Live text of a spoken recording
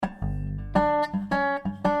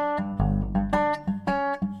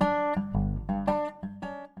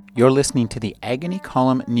You're listening to the Agony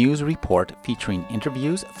Column News Report featuring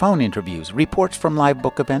interviews, phone interviews, reports from live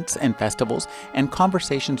book events and festivals, and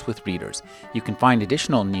conversations with readers. You can find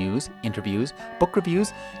additional news, interviews, book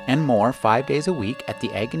reviews, and more 5 days a week at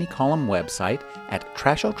the Agony Column website at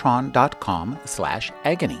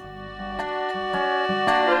trashotron.com/agony.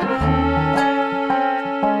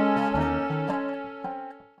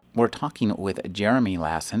 We're talking with Jeremy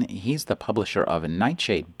Lassen. He's the publisher of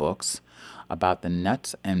Nightshade Books, about the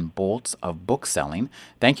nuts and bolts of book selling.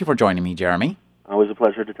 Thank you for joining me, Jeremy. Always a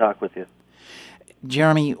pleasure to talk with you.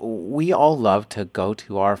 Jeremy, we all love to go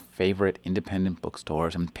to our favorite independent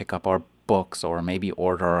bookstores and pick up our books or maybe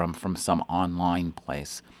order them from some online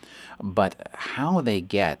place. But how they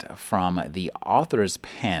get from the author's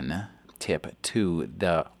pen tip to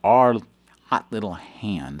our hot little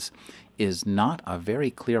hands is not a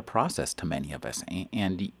very clear process to many of us.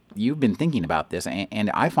 And you've been thinking about this,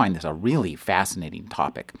 and I find this a really fascinating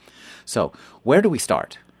topic. So, where do we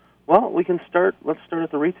start? Well, let's start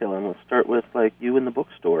at the retail end. Let's start with, you in the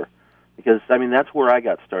bookstore. Because, that's where I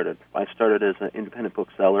got started. I started as an independent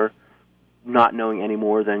bookseller, not knowing any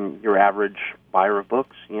more than your average buyer of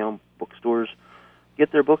books. Bookstores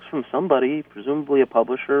get their books from somebody, presumably a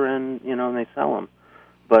publisher, and they sell them.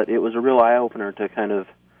 But it was a real eye-opener to kind of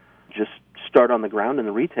just start on the ground in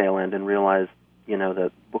the retail end and realize,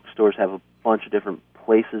 that bookstores have a bunch of different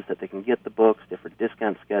places that they can get the books, different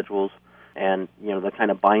discount schedules, and, the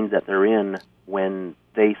kind of bind that they're in when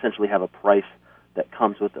they essentially have a price that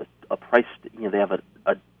comes with a price, they have an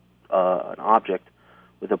object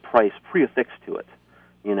with a price pre-affixed to it.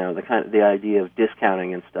 The idea of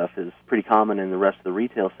discounting and stuff is pretty common in the rest of the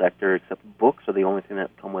retail sector, except books are the only thing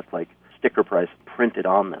that come with, sticker price printed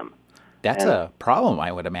on them. That's a problem,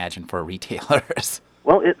 I would imagine, for retailers.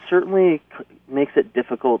 Well, it certainly makes it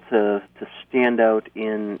difficult to stand out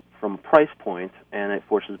from a price point, and it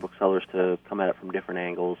forces booksellers to come at it from different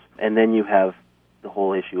angles. And then you have the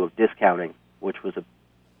whole issue of discounting, which was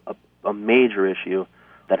a major issue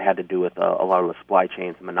that had to do with a lot of the supply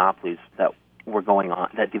chains and monopolies that were going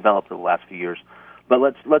on, that developed over the last few years. But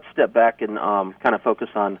let's step back and kind of focus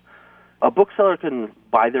on a bookseller can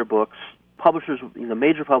buy their books. Publishers, the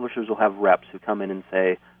major publishers will have reps who come in and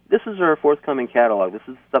say, this is our forthcoming catalog. This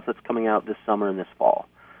is stuff that's coming out this summer and this fall.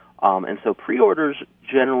 And so pre-orders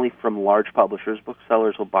generally from large publishers,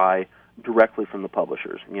 booksellers will buy directly from the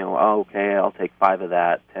publishers. Okay, I'll take 5 of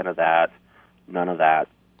that, 10 of that, none of that.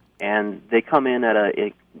 And they come in at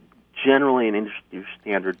generally an industry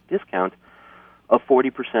standard discount of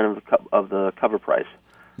 40% of the cover price.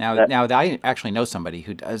 Now, I actually know somebody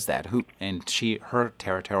who does that. Her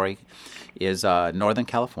territory is Northern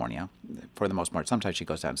California, for the most part. Sometimes she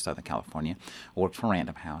goes down to Southern California, works for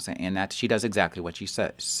Random House, and that she does exactly what she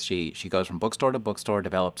says. She goes from bookstore to bookstore,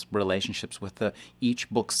 develops relationships with each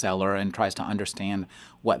bookseller, and tries to understand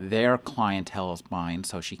what their clientele is buying,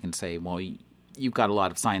 so she can say, well, you've got a lot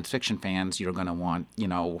of science fiction fans, you're going to want,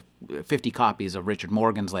 50 copies of Richard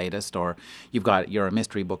Morgan's latest, or you're a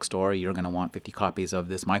mystery bookstore, you're going to want 50 copies of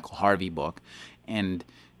this Michael Harvey book. And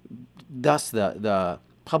thus the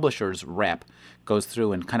publisher's rep goes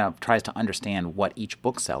through and kind of tries to understand what each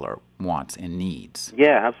bookseller wants and needs.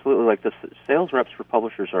 Yeah, absolutely. The sales reps for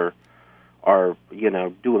publishers are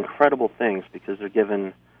do incredible things because they're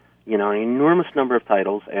given, an enormous number of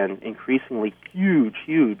titles and increasingly huge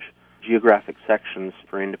geographic sections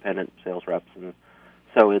for independent sales reps, and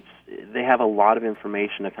so they have a lot of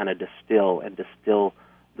information to kind of distill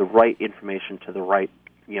the right information to the right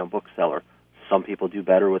bookseller. Some people do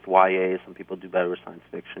better with YA, some people do better with science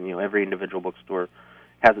fiction. Every individual bookstore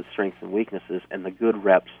has its strengths and weaknesses, and the good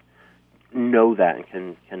reps know that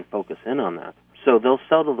and can focus in on that. So they'll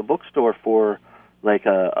sell to the bookstore for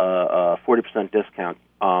a 40% discount,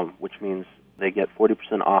 which means they get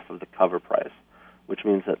 40% off of the cover price, which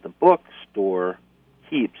means that the bookstore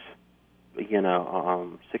keeps,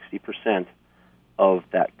 60% of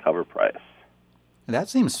that cover price. That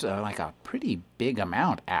seems like a pretty big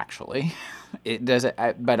amount, actually.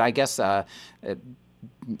 But I guess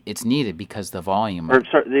it's needed because the volume.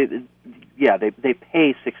 They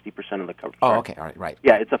pay 60% of the cover price. Oh, okay, all right.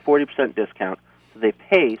 Yeah, it's a 40% discount. So they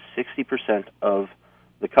pay 60% of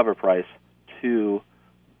the cover price to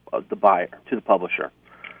the buyer, to the publisher.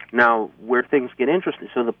 Now, where things get interesting,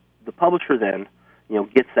 so the publisher then,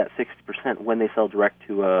 gets that 60% when they sell direct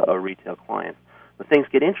to a retail client. But things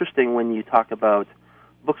get interesting when you talk about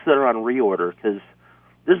books that are on reorder, because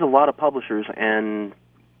there's a lot of publishers, and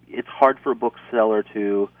it's hard for a bookseller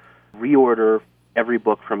to reorder every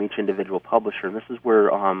book from each individual publisher, and this is where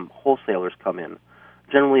wholesalers come in.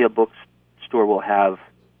 Generally, a bookstore will have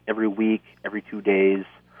every week, every 2 days,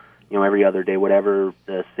 every other day, whatever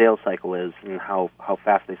the sales cycle is and how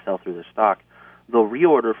fast they sell through their stock, they'll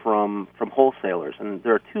reorder from wholesalers. And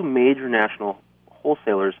there are two major national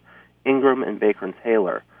wholesalers, Ingram and Baker and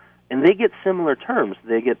Taylor. And they get similar terms.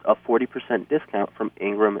 They get a 40% discount from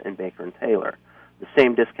Ingram and Baker and Taylor, the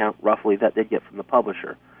same discount roughly that they get from the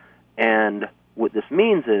publisher. And what this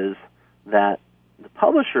means is that the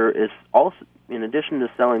publisher is also, in addition to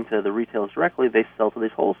selling to the retailers directly, they sell to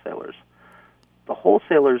these wholesalers. The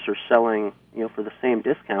wholesalers are selling, for the same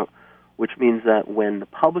discount, which means that when the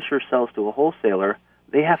publisher sells to a wholesaler,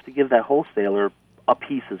 they have to give that wholesaler a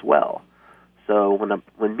piece as well. So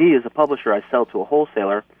when me as a publisher, I sell to a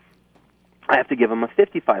wholesaler, I have to give them a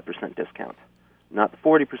 55% discount, not the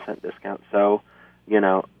 40% discount. So,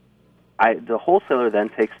 the wholesaler then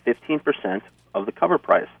takes 15% of the cover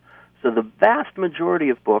price. So the vast majority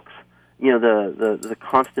of books, the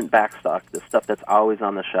constant backstock, the stuff that's always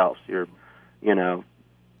on the shelves,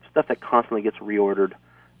 stuff that constantly gets reordered,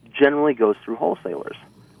 generally goes through wholesalers.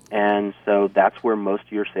 And so that's where most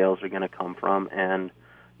of your sales are going to come from. And,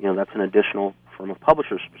 that's an additional, from a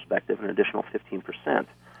publisher's perspective, an additional 15%.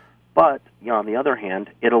 But, on the other hand,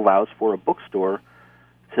 it allows for a bookstore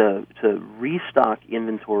to restock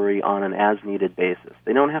inventory on an as-needed basis.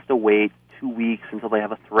 They don't have to wait 2 weeks until they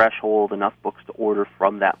have a threshold, enough books to order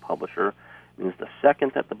from that publisher. It means the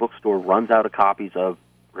second that the bookstore runs out of copies of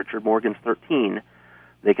Richard Morgan's 13,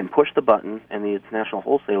 they can push the button, and the international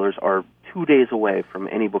wholesalers are 2 days away from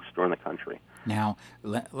any bookstore in the country. Now,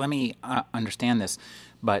 let me understand this.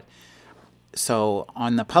 But so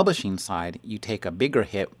on the publishing side, you take a bigger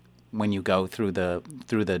hit when you go through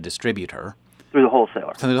the distributor, through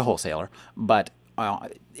the wholesaler. But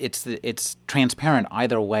it's transparent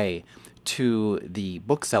either way to the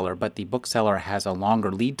bookseller. But the bookseller has a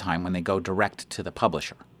longer lead time when they go direct to the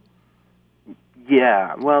publisher.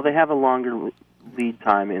 Yeah, well, they have a longer lead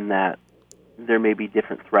time in that there may be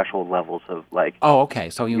different threshold levels of Oh, okay.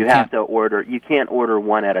 So you have to order. You can't order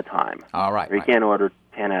one at a time. All right. Or you can't order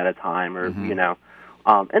 10 at a time, or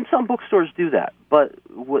and some bookstores do that. But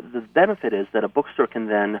what the benefit is that a bookstore can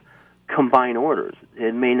then combine orders.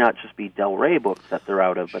 It may not just be Del Rey books that they're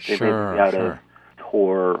out of, but they may be out of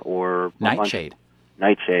Tor or Nightshade.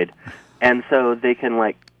 And so they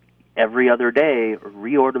can every other day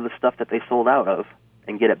reorder the stuff that they sold out of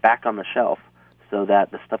and get it back on the shelf, so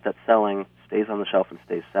that the stuff that's selling stays on the shelf and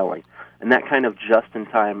stays selling. And that kind of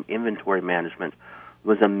just-in-time inventory management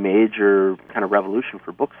was a major kind of revolution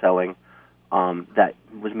for book selling that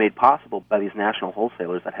was made possible by these national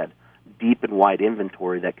wholesalers that had deep and wide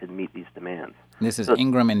inventory that could meet these demands. This is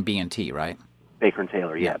Ingram and B&T, right? Baker and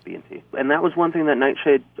Taylor, yeah, B&T. And that was one thing that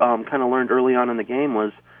Nightshade kind of learned early on in the game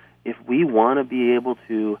was if we want to be able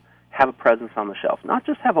to have a presence on the shelf, not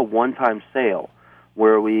just have a one-time sale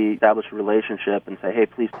where we establish a relationship and say, hey,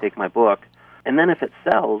 please take my book. And then if it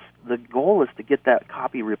sells, the goal is to get that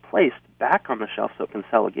copy replaced back on the shelf so it can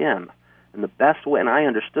sell again. And the best way, and I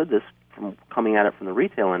understood this from coming at it from the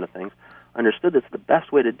retail end of things, understood that the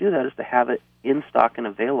best way to do that is to have it in stock and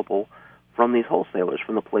available from these wholesalers,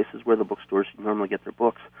 from the places where the bookstores normally get their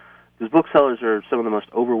books. Because booksellers are some of the most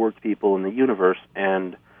overworked people in the universe,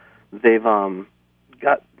 and they've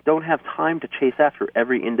don't have time to chase after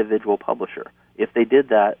every individual publisher. If they did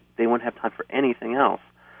that, they wouldn't have time for anything else.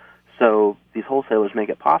 So these wholesalers make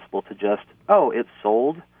it possible to just, it's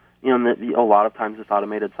sold. And a lot of times it's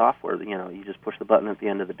automated software. You just push the button at the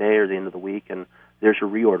end of the day or the end of the week, and there's your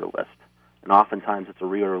reorder list. And oftentimes it's a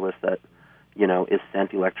reorder list that, is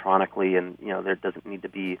sent electronically, and, there doesn't need to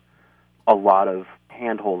be a lot of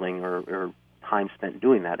hand-holding or time spent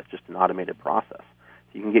doing that. It's just an automated process.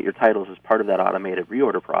 So you can get your titles as part of that automated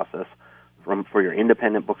reorder process for your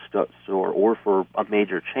independent bookstore or for a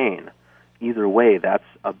major chain. Either way, that's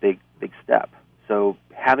a big, big step. So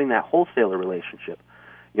having that wholesaler relationship,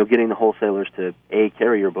 getting the wholesalers to A,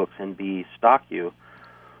 carry your books, and B, stock you,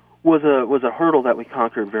 was a hurdle that we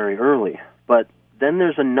conquered very early. But then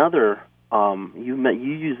there's another, you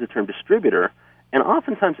use the term distributor, and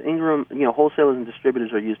oftentimes Ingram, wholesalers and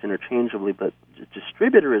distributors are used interchangeably, but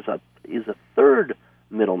distributor is a third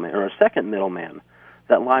middleman or a second middleman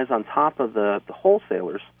that lies on top of the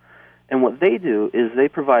wholesalers. And what they do is they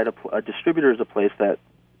provide a distributor is a place that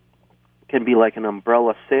can be like an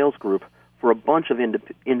umbrella sales group for a bunch of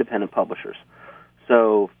independent publishers.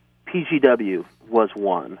 So PGW was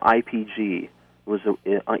one. IPG was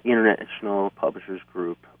an International Publishers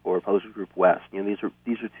Group or Publishers Group West. These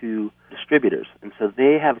are two distributors, and so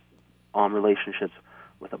they have relationships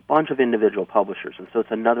with a bunch of individual publishers, and so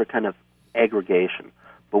it's another kind of aggregation.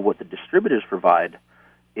 But what the distributors provide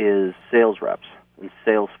is sales reps and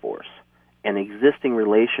sales force and existing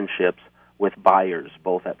relationships with buyers,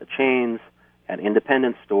 both at the chains, at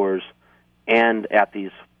independent stores, and at these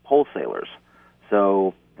wholesalers.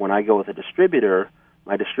 So when I go with a distributor,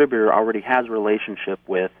 my distributor already has a relationship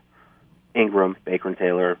with Ingram, Baker &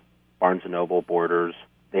 Taylor, Barnes & Noble, Borders.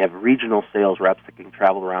 They have regional sales reps that can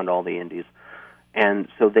travel around all the indies. And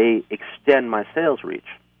so they extend my sales reach.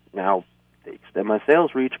 Now, they extend my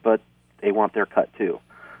sales reach, but they want their cut too.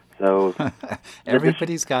 So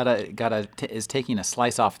everybody's is taking a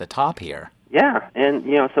slice off the top here. Yeah, and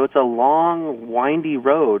so it's a long, windy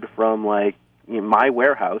road from like my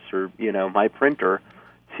warehouse or my printer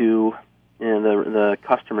to the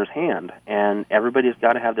customer's hand, and everybody's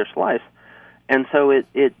got to have their slice. And so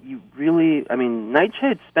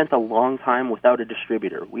Nightshade spent a long time without a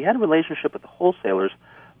distributor. We had a relationship with the wholesalers,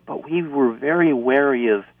 but we were very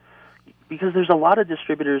wary because there's a lot of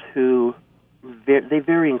distributors who they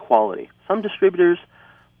vary in quality. Some distributors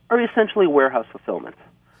are essentially warehouse fulfillment.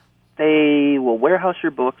 They will warehouse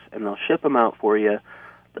your books and they'll ship them out for you,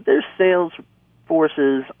 but their sales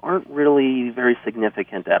forces aren't really very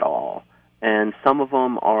significant at all. And some of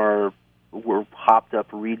them were popped up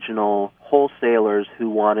regional wholesalers who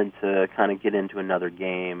wanted to kind of get into another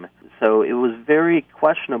game. So it was very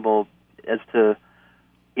questionable as to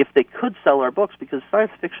if they could sell our books, because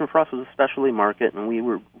science fiction for us was a specialty market, and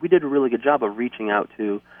we did a really good job of reaching out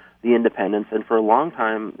to the independents. And for a long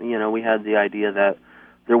time, we had the idea that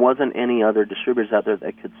there wasn't any other distributors out there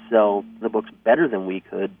that could sell the books better than we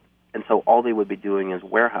could, and so all they would be doing is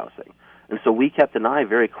warehousing. And so we kept an eye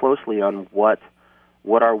very closely on what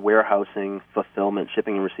our warehousing, fulfillment,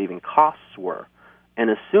 shipping, and receiving costs were. And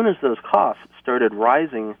as soon as those costs started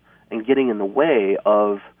rising and getting in the way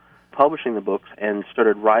of publishing the books and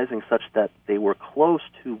started rising such that they were close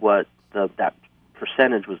to what that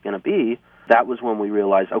percentage was going to be, that was when we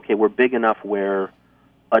realized, okay, we're big enough where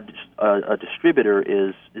a distributor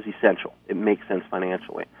is essential. It makes sense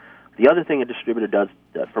financially. The other thing a distributor does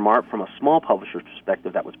from a small publisher's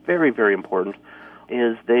perspective that was very, very important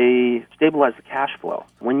is they stabilize the cash flow.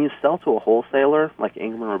 When you sell to a wholesaler like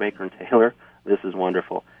Ingram or Baker & Taylor, this is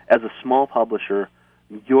wonderful. As a small publisher,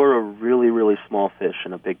 you're a really, really small fish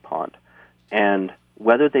in a big pond. And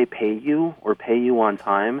whether they pay you or pay you on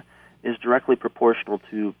time is directly proportional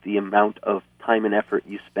to the amount of time and effort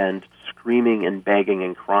you spend screaming and begging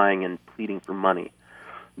and crying and pleading for money.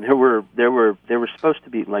 There were supposed to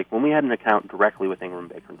be, like when we had an account directly with Ingram,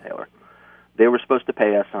 Baker & Taylor, they were supposed to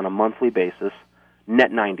pay us on a monthly basis,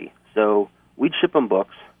 net 90. So we'd ship them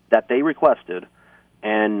books that they requested,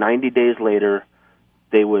 and 90 days later,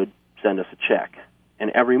 they would send us a check. And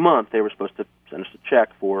every month, they were supposed to send us a check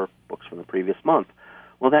for books from the previous month.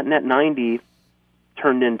 Well, that net 90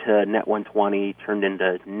 turned into net 120, turned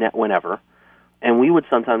into net whenever, and we would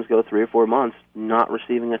sometimes go 3 or 4 months not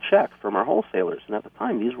receiving a check from our wholesalers. And at the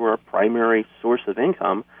time, these were our primary source of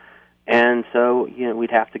income. And so, we'd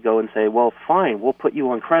have to go and say, well, fine, we'll put you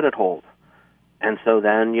on credit hold. And so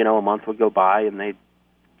then, a month would go by and they'd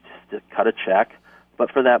just cut a check. But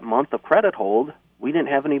for that month of credit hold, we didn't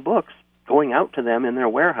have any books going out to them in their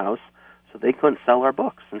warehouse, so they couldn't sell our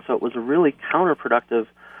books. And so it was a really counterproductive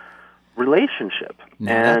relationship.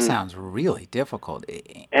 Now, that sounds really difficult.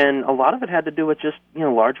 And a lot of it had to do with just,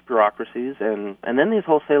 large bureaucracies, and then these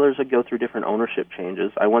wholesalers would go through different ownership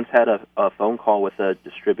changes. I once had a phone call with a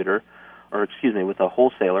distributor, with a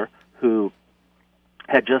wholesaler who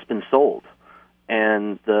had just been sold.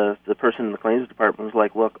 And the person in the claims department was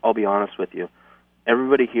like, look, I'll be honest with you.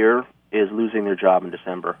 Everybody here is losing their job in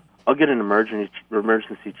December. I'll get an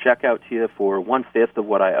emergency check out to you for 1/5 of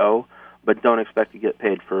what I owe, but don't expect to get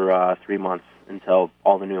paid for 3 months until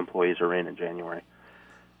all the new employees are in January.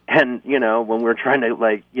 And, when we're trying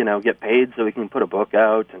to, get paid so we can put a book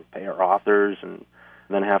out and pay our authors and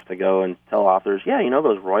then have to go and tell authors,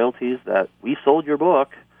 those royalties that we sold your book,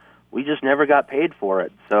 we just never got paid for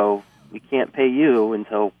it, so we can't pay you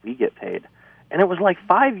until we get paid. And it was like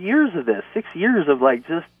 5 years of this, 6 years of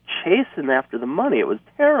just chasing after the money. It was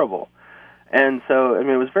terrible. And so, it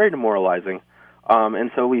was very demoralizing.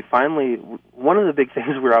 And so we finally, one of the big things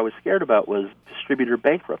we were always scared about was distributor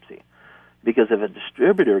bankruptcy. Because if a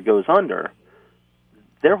distributor goes under,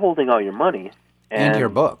 they're holding all your money. And your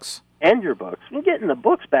books. And your books. And getting the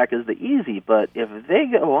books back is the easy, but if they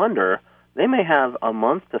go under, they may have a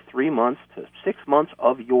month to 3 months to 6 months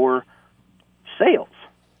of your sales,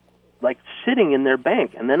 sitting in their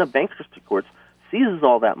bank. And then a bankruptcy court seizes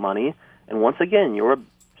all that money, and once again, you're a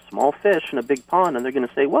small fish in a big pond, and they're going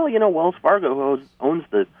to say, well, Wells Fargo owns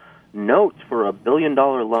the note for $1 billion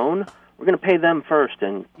loan. We're going to pay them first,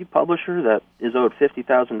 and you publisher that is owed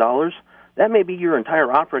 $50,000, that may be your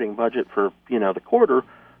entire operating budget for, the quarter,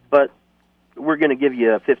 but we're going to give you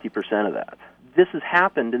 50% of that. This has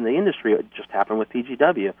happened in the industry. It just happened with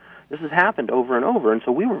PGW. This has happened over and over, and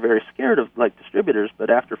so we were very scared of distributors. But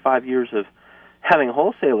after 5 years of having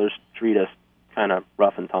wholesalers treat us kind of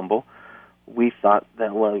rough and tumble, we thought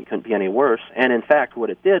that it couldn't be any worse. And in fact, what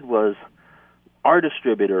it did was our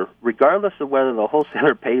distributor, regardless of whether the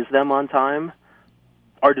wholesaler pays them on time,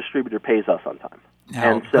 our distributor pays us on time.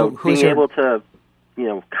 Now, and so being able to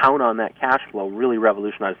count on that cash flow really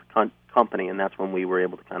revolutionized the company, and that's when we were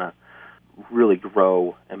able to kind of really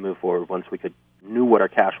grow and move forward once we knew what our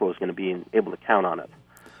cash flow was going to be and able to count on it.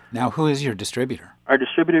 Now, who is your distributor? Our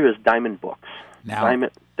distributor is Diamond Books. Now,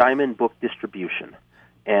 Diamond Book Distribution.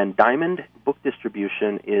 And Diamond Book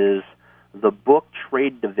Distribution is the book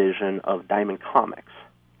trade division of Diamond Comics.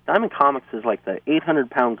 Diamond Comics is like the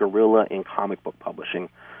 800-pound gorilla in comic book publishing.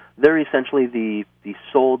 They're essentially the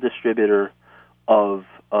sole distributor of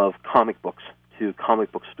comic books to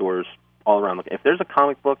comic book stores all around. If there's a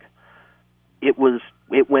comic book, it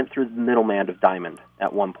went through the middleman of Diamond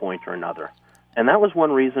at one point or another. And that was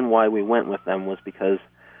one reason why we went with them, was because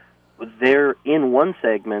they're in one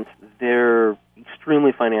segment, they're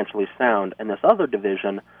extremely financially sound, and this other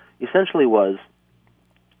division essentially was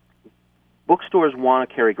bookstores want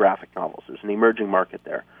to carry graphic novels. There's an emerging market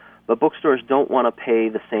there. But bookstores don't want to pay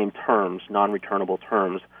the same terms, non-returnable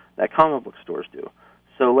terms, that comic book stores do.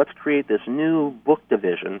 So let's create this new book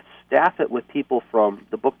division, staff it with people from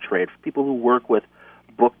the book trade, people who work with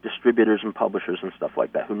book distributors and publishers and stuff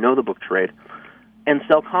like that, who know the book trade, and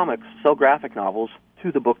sell comics, sell graphic novels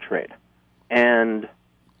to the book trade. And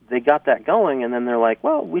they got that going, and then they're like,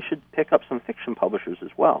 well, we should pick up some fiction publishers as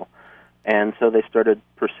well. And so they started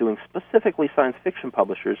pursuing specifically science fiction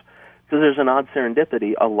publishers, because there's an odd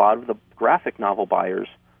serendipity. A lot of the graphic novel buyers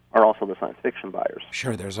are also the science fiction buyers.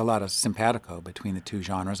 Sure, there's a lot of simpatico between the two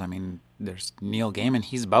genres. I mean, there's Neil Gaiman,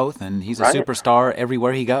 he's both, and he's a superstar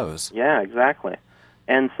everywhere he goes. Yeah, exactly.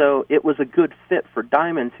 And so it was a good fit for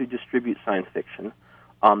Diamond to distribute science fiction.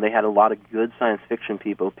 They had a lot of good science fiction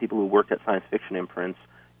people who worked at science fiction imprints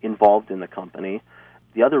involved in the company.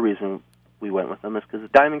 The other reason we went with them is because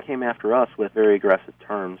Diamond came after us with very aggressive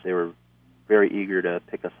terms. They were very eager to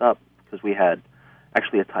pick us up because we had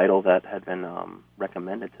actually a title that had been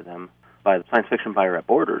recommended to them by the science fiction buyer at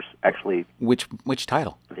Borders. Actually, which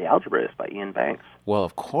title? The Algebraist by Ian Banks. Well,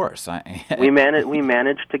 of course. we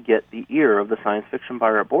managed to get the ear of the science fiction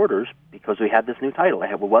buyer at Borders because we had this new title.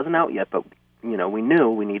 It wasn't out yet, but we knew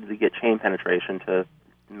we needed to get chain penetration to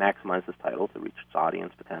maximize this title to reach its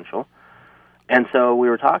audience potential. And so we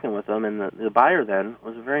were talking with them, and the buyer then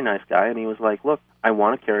was a very nice guy, and he was like, look, I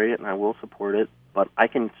want to carry it and I will support it, but I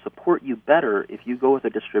can support you better if you go with a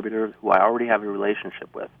distributor who I already have a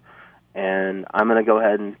relationship with. And I'm going to go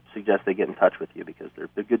ahead and suggest they get in touch with you because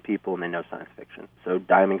they're good people and they know science fiction. So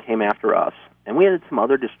Diamond came after us, and we had some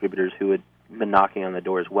other distributors who had been knocking on the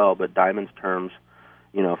door as well, but Diamond's terms,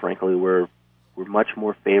 frankly, were much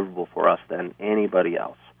more favorable for us than anybody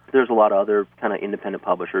else. There's a lot of other kind of independent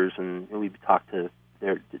publishers, and we talked to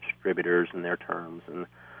their distributors and their terms. And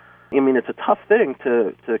I mean, it's a tough thing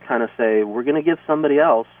to kind of say, we're going to give somebody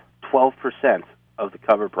else 12% of the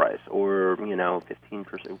cover price, or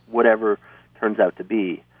 15%, whatever turns out to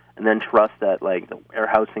be, and then trust that like the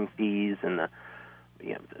warehousing fees and the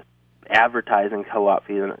advertising co-op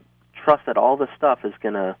fees, and trust that all this stuff is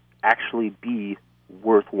going to actually be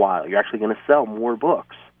worthwhile. You're actually going to sell more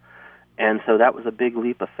books. And so that was a big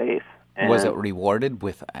leap of faith. And was it rewarded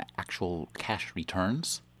with actual cash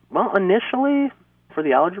returns? Well, initially, for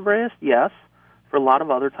the Algebraist, yes. For a lot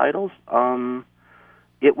of other titles,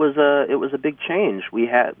 it was a big change.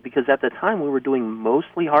 Because at the time we were doing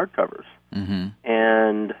mostly hardcovers,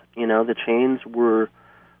 and the chains were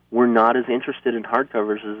not as interested in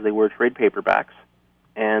hardcovers as they were trade paperbacks,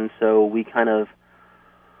 and so we kind of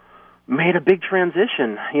made a big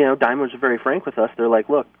transition. Diamond was very frank with us. They're like,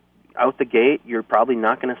 look, out the gate, you're probably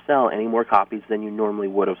not going to sell any more copies than you normally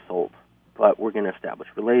would have sold, but we're going to establish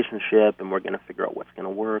a relationship, and we're going to figure out what's going to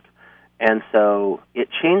work. And so it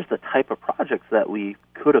changed the type of projects that we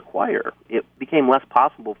could acquire. It became less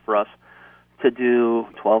possible for us to do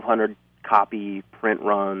 1,200 copy print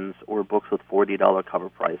runs or books with $40 cover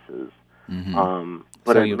prices.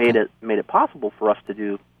 But so it made it possible for us to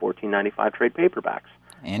do $14.95 trade paperbacks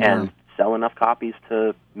and sell enough copies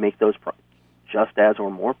to make those just as or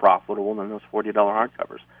more profitable than those $40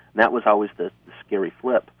 hardcovers. And that was always the scary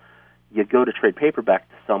flip. You go to trade paperback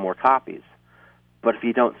to sell more copies, but if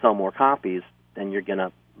you don't sell more copies, then you're going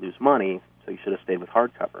to lose money, so you should have stayed with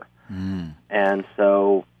hardcover. And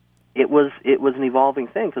so it was an evolving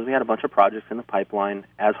thing because we had a bunch of projects in the pipeline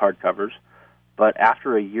as hardcovers, But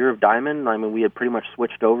after a year of Diamond, I mean, we had pretty much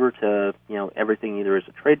switched over to, everything either as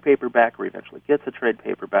a trade paperback or eventually gets a trade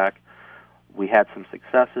paperback. We had some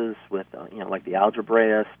successes with, like the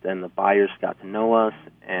Algebraist, and the buyers got to know us,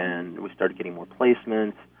 and we started getting more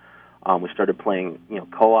placement. We started playing,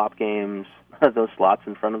 co-op games. Those slots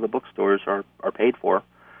in front of the bookstores are paid for.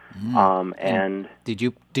 And did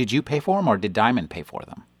you pay for them, or did Diamond pay for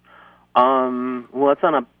them? Well, it's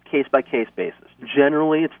on a case-by-case basis.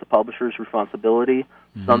 Generally, it's the publisher's responsibility.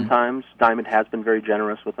 Sometimes Diamond has been very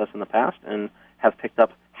generous with us in the past and have picked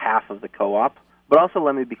up half of the co-op. But also,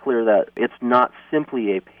 let me be clear that it's not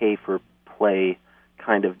simply a pay-for-play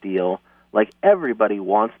kind of deal. Like, everybody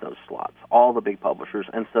wants those slots, all the big publishers,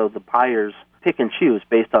 and so the buyers pick and choose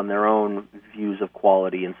based on their own views of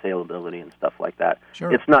quality and saleability and stuff like that.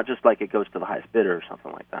 Sure. It's not just like it goes to the highest bidder or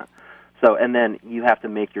something like that. So, and then you have to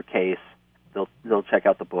make your case. They'll check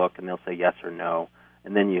out the book and they'll say yes or no,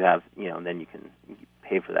 and then you have, then you can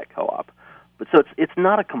pay for that co-op. But so it's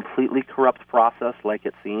not a completely corrupt process like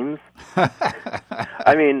it seems.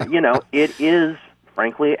 I mean, it is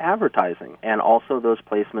frankly advertising, and also those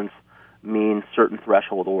placements mean certain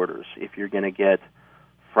threshold orders. If you're going to get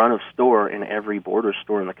front of store in every Borders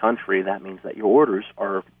store in the country, that means that your orders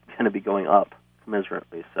are going to be going up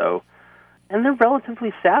commensurately. So, and they're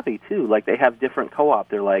relatively savvy too. Like, they have different co-op.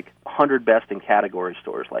 They're like 100 best in category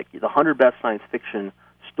stores. Like, the 100 best science fiction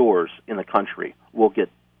stores in the country will get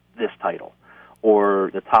this title,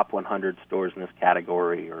 or the top 100 stores in this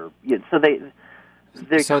category, or so they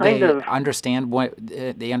understand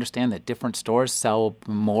that different stores sell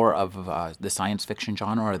more of the science fiction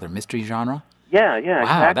genre or the mystery genre. Yeah, wow,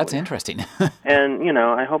 exactly. That's interesting. And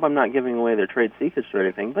I hope I'm not giving away their trade secrets or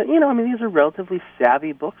anything, but these are relatively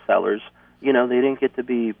savvy booksellers. They didn't get to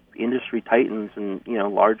be industry titans and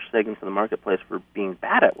large segments of the marketplace for being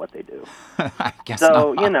bad at what they do. I guess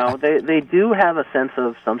so not. they do have a sense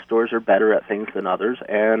of some stores are better at things than others,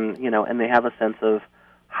 and and they have a sense of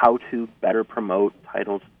how to better promote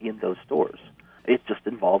titles in those stores. It just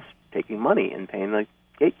involves taking money and paying the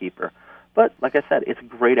gatekeeper. But like I said, it's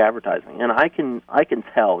great advertising, and I can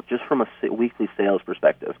tell just from a weekly sales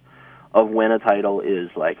perspective of when a title is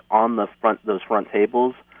like on those front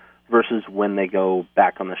tables versus when they go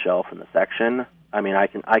back on the shelf in the section. I mean, I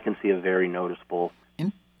can see a very noticeable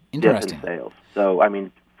dip in sales. So, I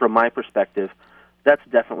mean, from my perspective, that's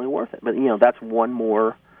definitely worth it. But that's one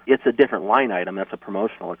more. It's a different line item. That's a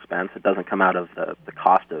promotional expense. It doesn't come out of the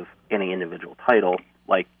cost of any individual title,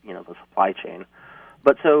 like the supply chain.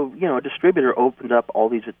 But so a distributor opened up all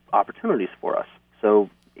these opportunities for us. So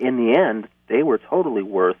in the end, they were totally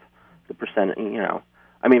worth the percent.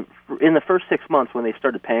 I mean, in the first 6 months when they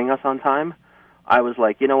started paying us on time, I was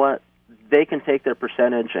like, you know what? They can take their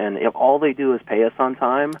percentage, and if all they do is pay us on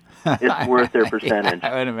time, it's worth their percentage.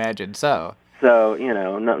 Yeah, I would imagine so. So,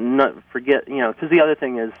 not forget, because the other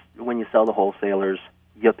thing is when you sell to wholesalers,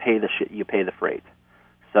 you pay the freight.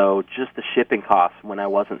 So just the shipping costs when I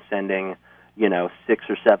wasn't sending, 6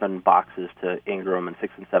 or 7 boxes to Ingram and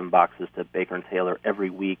 6 and 7 boxes to Baker and Taylor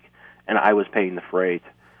every week, and I was paying the freight,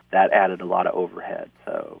 that added a lot of overhead.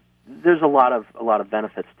 So there's a lot of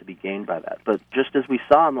benefits to be gained by that. But just as we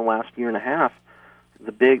saw in the last year and a half,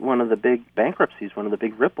 one of the big bankruptcies, one of the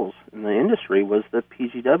big ripples in the industry was the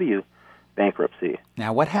PGW bankruptcy.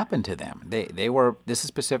 Now, what happened to them? They were, this is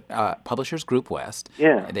specific, Publishers Group West.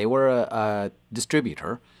 Yeah. They were a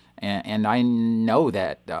distributor, and I know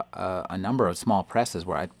that a number of small presses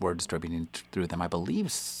were distributing through them. I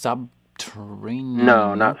believe Subterranean.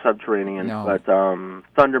 No, not Subterranean, but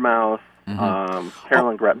Thundermouth,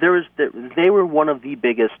 Carolyn Grab. They were one of the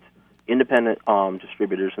biggest independent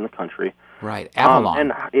distributors in the country. Right, Avalon.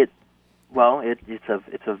 And it's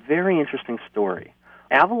a very interesting story.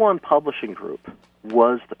 Avalon Publishing Group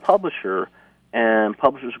was the publisher, and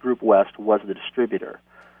Publishers Group West was the distributor.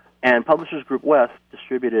 And Publishers Group West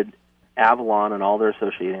distributed Avalon and all their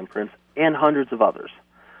associated imprints and hundreds of others.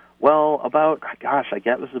 Well, I guess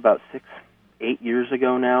it was about 6-8 years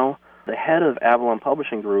ago now, the head of Avalon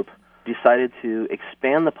Publishing Group decided to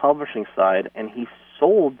expand the publishing side, and he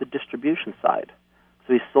sold the distribution side.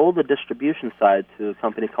 So he sold the distribution side to a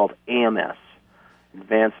company called AMS,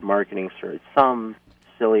 Advanced Marketing Service, some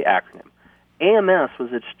silly acronym. AMS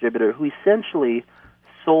was a distributor who essentially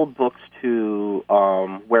sold books to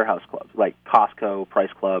warehouse clubs like Costco,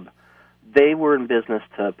 Price Club. They were in business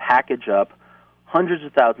to package up hundreds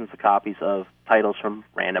of thousands of copies of titles from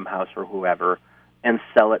Random House or whoever and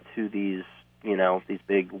sell it to these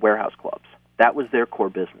big warehouse clubs. That was their core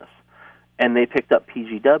business. And they picked up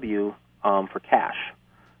PGW for cash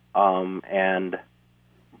and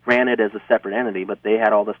ran it as a separate entity, but they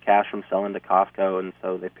had all this cash from selling to Costco, and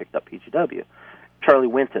so they picked up PGW. Charlie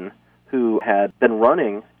Winton, who had been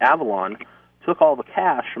running Avalon, took all the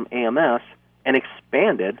cash from AMS and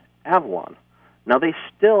expanded Avalon. Now, they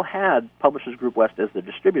still had Publishers Group West as the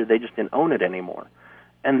distributor, they just didn't own it anymore.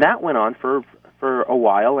 And that went on for a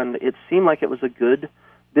while, and it seemed like it was a good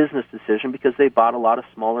business decision because they bought a lot of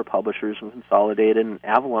smaller publishers and consolidated, and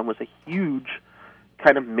Avalon was a huge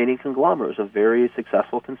kind of mini conglomerate. It was a very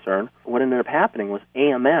successful concern. What ended up happening was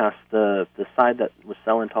AMS, the side that was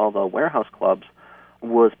selling to all the warehouse clubs,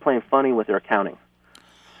 was playing funny with their accounting.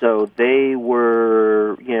 So they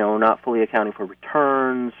were, not fully accounting for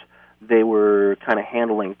returns. They were kind of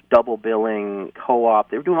handling double billing, co-op.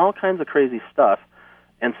 They were doing all kinds of crazy stuff.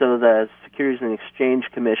 And so the Securities and Exchange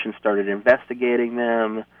Commission started investigating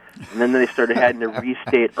them, and then they started having to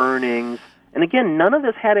restate earnings. And again, none of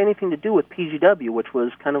this had anything to do with PGW, which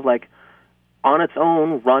was kind of like on its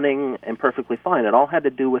own, running and perfectly fine. It all had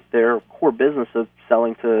to do with their core business of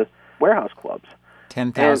selling to warehouse clubs.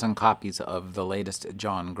 10,000 copies of the latest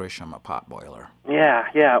John Grisham, A Potboiler.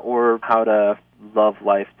 Yeah, or How to Love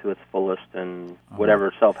Life to Its Fullest and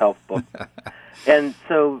whatever self-help book. And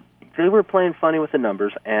so they were playing funny with the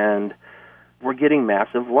numbers, and were getting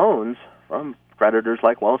massive loans from creditors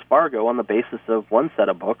like Wells Fargo on the basis of one set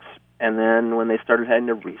of books. And then when they started having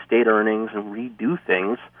to restate earnings and redo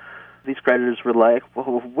things, these creditors were like,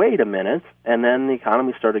 well, wait a minute. And then the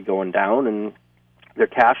economy started going down, and their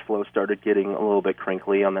cash flow started getting a little bit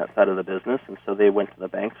crinkly on that side of the business. And so they went to the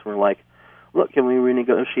banks and were like, look, can we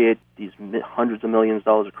renegotiate these hundreds of millions of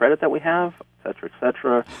dollars of credit that we have, et cetera,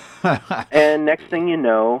 et cetera. And next thing you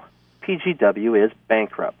know, PGW is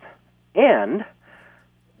bankrupt. And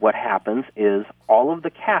what happens is all of the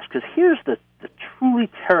cash, because here's the truly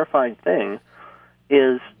terrifying thing,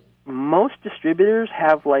 is most distributors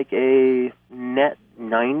have like a net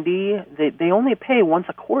 90. They only pay once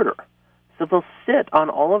a quarter. So they'll sit on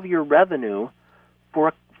all of your revenue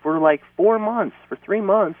for like 4 months, for 3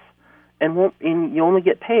 months, and you only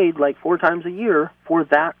get paid like 4 times a year for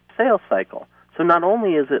that sales cycle. So not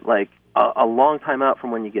only is it like a long time out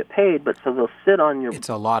from when you get paid, but so they'll sit on your... It's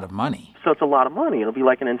a lot of money. So it's a lot of money. It'll be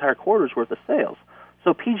like an entire quarter's worth of sales.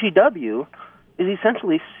 So PGW is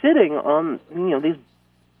essentially sitting on, these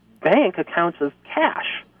bank accounts of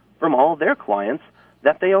cash from all their clients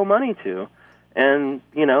that they owe money to. And,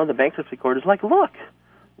 the bankruptcy court is like, look,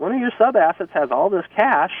 one of your sub-assets has all this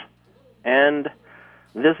cash, and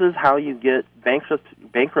this is how you get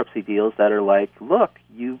bankruptcy deals that are like, look,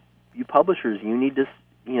 you publishers, you need to,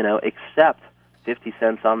 accept 50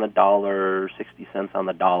 cents on the dollar, 60 cents on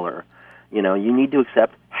the dollar. You need to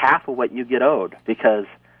accept half of what you get owed because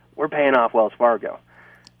we're paying off Wells Fargo.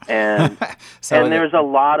 And there's a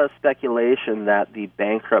lot of speculation that the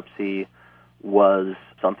bankruptcy was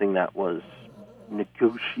something that was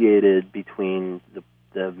negotiated between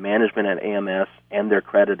the management at AMS and their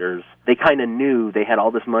creditors. They kind of knew they had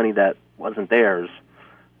all this money that wasn't theirs,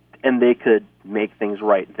 and they could make things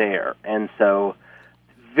right there. And so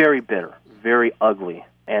very bitter, very ugly,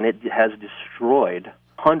 and it has destroyed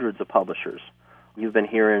hundreds of publishers. You've been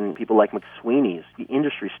hearing people like McSweeney's, the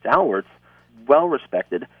industry stalwarts,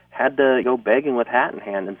 well-respected, had to go begging with hat in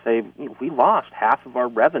hand and say, we lost half of our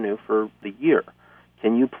revenue for the year.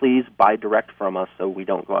 Can you please buy direct from us so we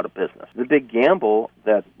don't go out of business? The big gamble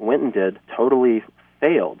that Winton did totally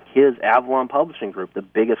failed. His Avalon Publishing Group, the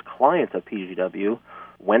biggest client of PGW,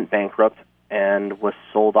 went bankrupt and was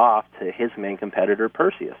sold off to his main competitor,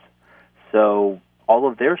 Perseus. So all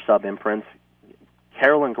of their sub-imprints,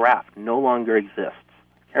 Carroll and Graf, no longer exists.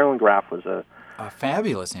 Carroll and Graf was a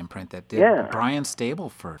fabulous imprint that did Brian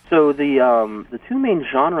Stableford. So the two main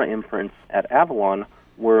genre imprints at Avalon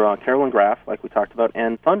were Carroll and Graf, like we talked about,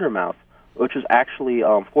 and Thundermouth, which is actually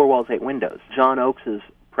Four Walls, Eight Windows. John Oakes'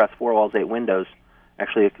 press Four Walls, Eight Windows,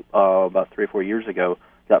 actually about 3 or 4 years ago,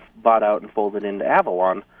 got bought out and folded into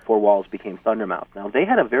Avalon. Four Walls became Thundermouth. Now, they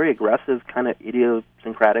had a very aggressive, kind of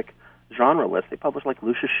idiosyncratic genre list. They published like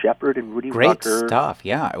Lucius Shepard and Rudy Great Rucker. Stuff,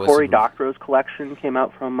 yeah. It was Cory Doctorow's collection came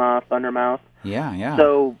out from Thundermouth. Yeah.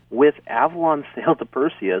 So with Avalon's sale to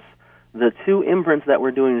Perseus, the two imprints that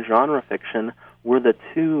were doing genre fiction were the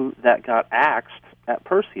two that got axed at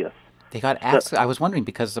Perseus. They got axed. I was wondering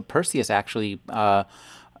because Perseus actually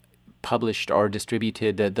published or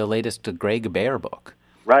distributed the latest Greg Bear book,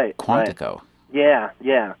 right? Quantico. Right.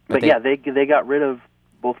 Yeah. But they got rid of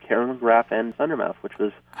both Carroll and Graf and Thundermouth, which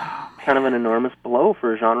was kind of an enormous blow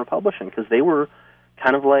for genre publishing because they were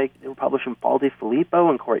kind of like they were publishing Paul DeFilippo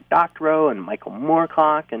and Cory Doctorow and Michael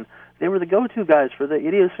Moorcock, and they were the go-to guys for the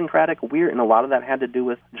idiosyncratic, weird, and a lot of that had to do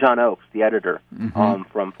with John Oakes, the editor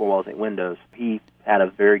from Four Walls, Eight Windows. He had a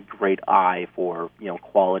very great eye for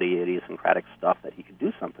quality, idiosyncratic stuff that he could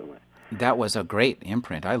do something with. That was a great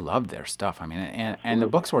imprint. I loved their stuff. I mean, and the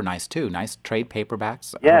books were nice too. Nice trade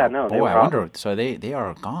paperbacks. Yeah, Oh, no, they boy, were I awesome. wonder. So they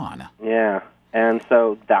are gone. Yeah, and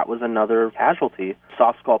so that was another casualty.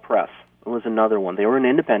 Soft Skull Press was another one. They were an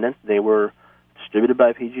independent. They were distributed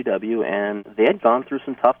by PGW, and they had gone through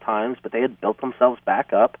some tough times, but they had built themselves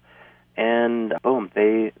back up, and boom,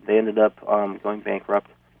 they ended up going bankrupt.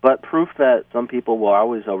 But proof that some people will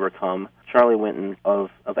always overcome, Charlie Winton of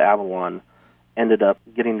Avalon ended up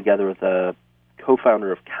getting together with a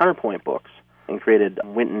co-founder of Counterpoint Books and created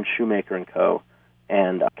Winton Shoemaker and Co.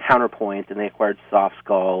 and Counterpoint, and they acquired Soft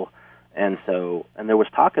Skull, and there was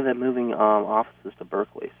talk of them moving offices to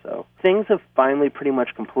Berkeley. So things have finally pretty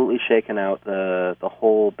much completely shaken out. The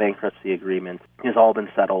whole bankruptcy agreement has all been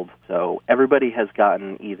settled. So everybody has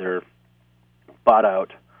gotten either bought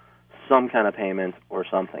out, some kind of payment, or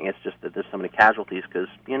something. It's just that there's so many casualties because,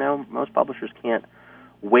 most publishers can't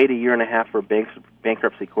wait a year and a half for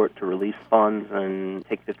bankruptcy court to release funds and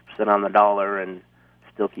take 50% on the dollar and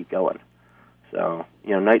still keep going. So,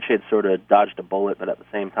 Nightshade sort of dodged a bullet, but at the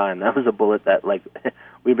same time, that was a bullet that,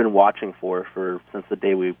 we've been watching for since the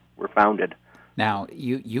day we were founded. Now,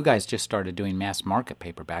 you guys just started doing mass market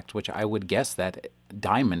paperbacks, which I would guess that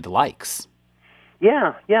Diamond likes.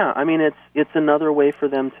 Yeah. I mean, it's another way for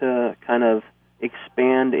them to kind of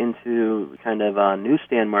expand into kind of a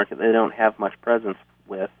newsstand market they don't have much presence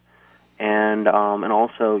with, and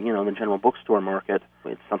also the general bookstore market.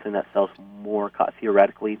 It's something that sells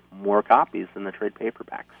theoretically more copies than the trade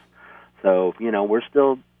paperbacks. So we're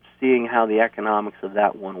still seeing how the economics of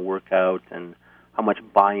that one work out and how much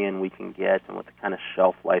buy-in we can get and what the kind of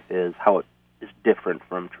shelf life is, how it is different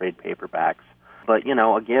from trade paperbacks. But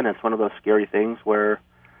again, it's one of those scary things where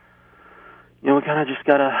we kind of just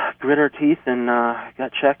got to grit our teeth and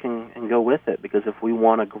gut check and go with it, because if we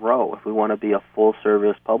want to grow, if we want to be a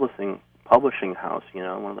full-service publishing house,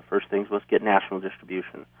 one of the first things was get national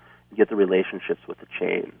distribution, get the relationships with the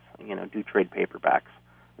chains, do trade paperbacks.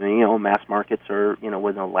 And, mass markets are, one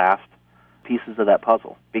of the last pieces of that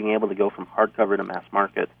puzzle. Being able to go from hardcover to mass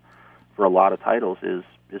market for a lot of titles is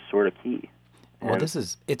sort of key. Well,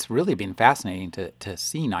 it's really been fascinating to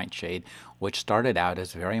see Nightshade, which started out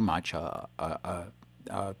as very much a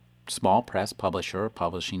small press publisher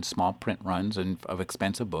publishing small print runs of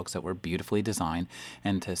expensive books that were beautifully designed,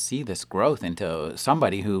 and to see this growth into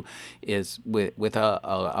somebody who is with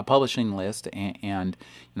a publishing list and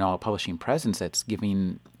a publishing presence that's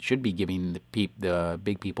should be giving the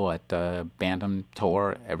big people at Bantam,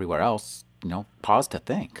 Tor, everywhere else, pause to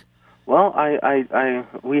think. Well,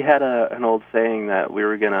 we had an old saying that we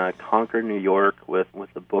were going to conquer New York with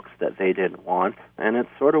the books that they didn't want, and it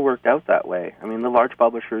sort of worked out that way. I mean, the large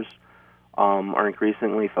publishers are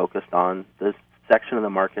increasingly focused on this section of the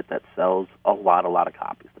market that sells a lot of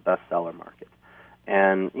copies, the bestseller market.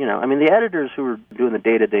 And, the editors who are doing the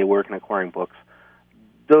day-to-day work and acquiring books,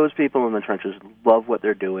 those people in the trenches love what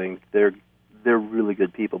they're doing. They're really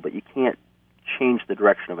good people, but you can't change the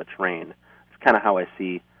direction of a train. It's kind of how I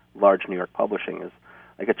see large New York publishing is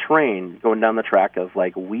like a train going down the track of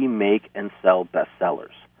we make and sell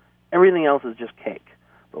bestsellers. Everything else is just cake.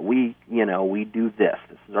 But we do this.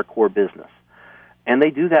 This is our core business. And they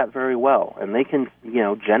do that very well. And they can,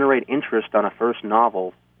 generate interest on a first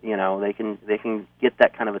novel. They can get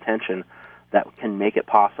that kind of attention that can make it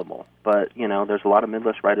possible. But, there's a lot of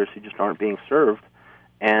midlist writers who just aren't being served.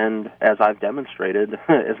 And as I've demonstrated,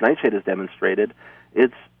 as Nightshade has demonstrated,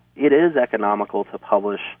 it is economical to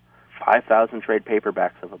publish 5,000 trade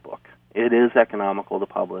paperbacks of a book. It is economical to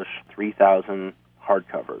publish 3,000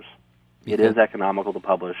 hardcovers. It is economical to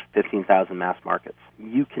publish 15,000 mass markets.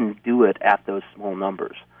 You can do it at those small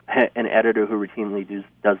numbers. An editor who routinely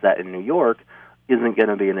does that in New York isn't going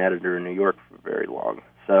to be an editor in New York for very long.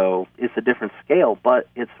 So it's a different scale, but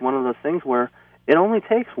it's one of those things where it only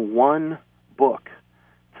takes one book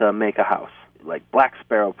to make a house. Like Black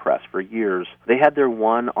Sparrow Press for years, they had their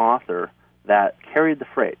one author that carried the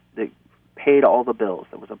freight, that paid all the bills,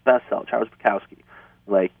 that was a bestseller. Charles Bukowski,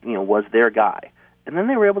 was their guy. And then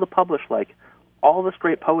they were able to publish all this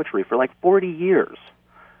great poetry for 40 years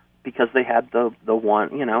because they had the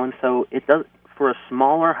one, and so it does, for a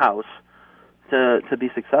smaller house to be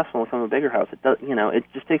successful and become a bigger house, it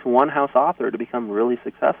just takes one house author to become really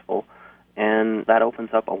successful, and that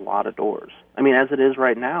opens up a lot of doors. I mean, as it is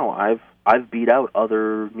right now, I've beat out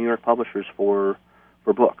other New York publishers for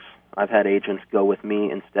books. I've had agents go with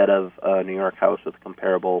me instead of a New York house with a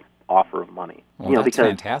comparable offer of money. Well, that's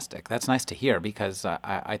fantastic. That's nice to hear, because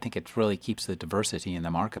I think it really keeps the diversity in the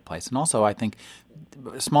marketplace. And also, I think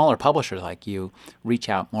smaller publishers like you reach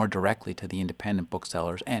out more directly to the independent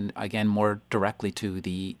booksellers and, again, more directly to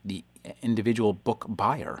the individual book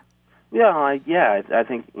buyer. I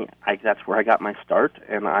think that's where I got my start,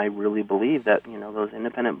 and I really believe that those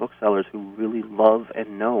independent booksellers who really love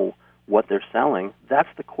and know what they're selling, that's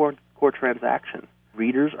the core transaction.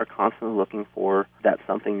 Readers are constantly looking for that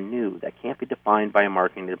something new that can't be defined by a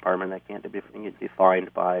marketing department, that can't be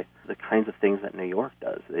defined by the kinds of things that New York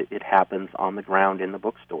does. It happens on the ground in the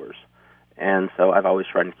bookstores. And so I've always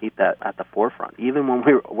tried to keep that at the forefront. Even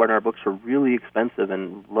when our books were really expensive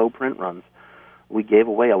and low print runs, we gave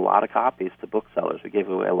away a lot of copies to booksellers. We gave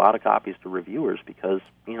away a lot of copies to reviewers because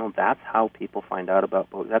that's how people find out about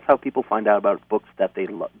books. That's how people find out about books that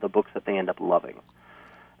the books that they end up loving.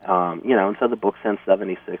 And so the Book Sense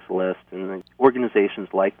 76 list and organizations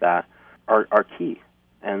like that are key.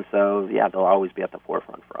 And so they'll always be at the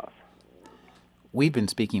forefront for us. We've been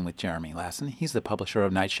speaking with Jeremy Lassen. He's the publisher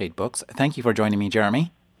of Nightshade Books. Thank you for joining me,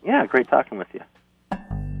 Jeremy. Yeah, great talking with you.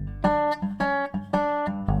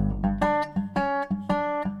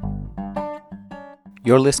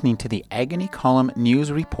 You're listening to the Agony Column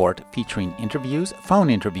News Report featuring interviews, phone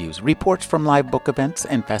interviews, reports from live book events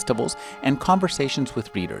and festivals, and conversations with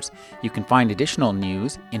readers. You can find additional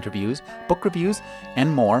news, interviews, book reviews, and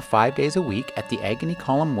more 5 days a week at the Agony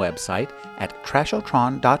Column website at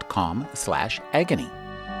trashotron.com/agony.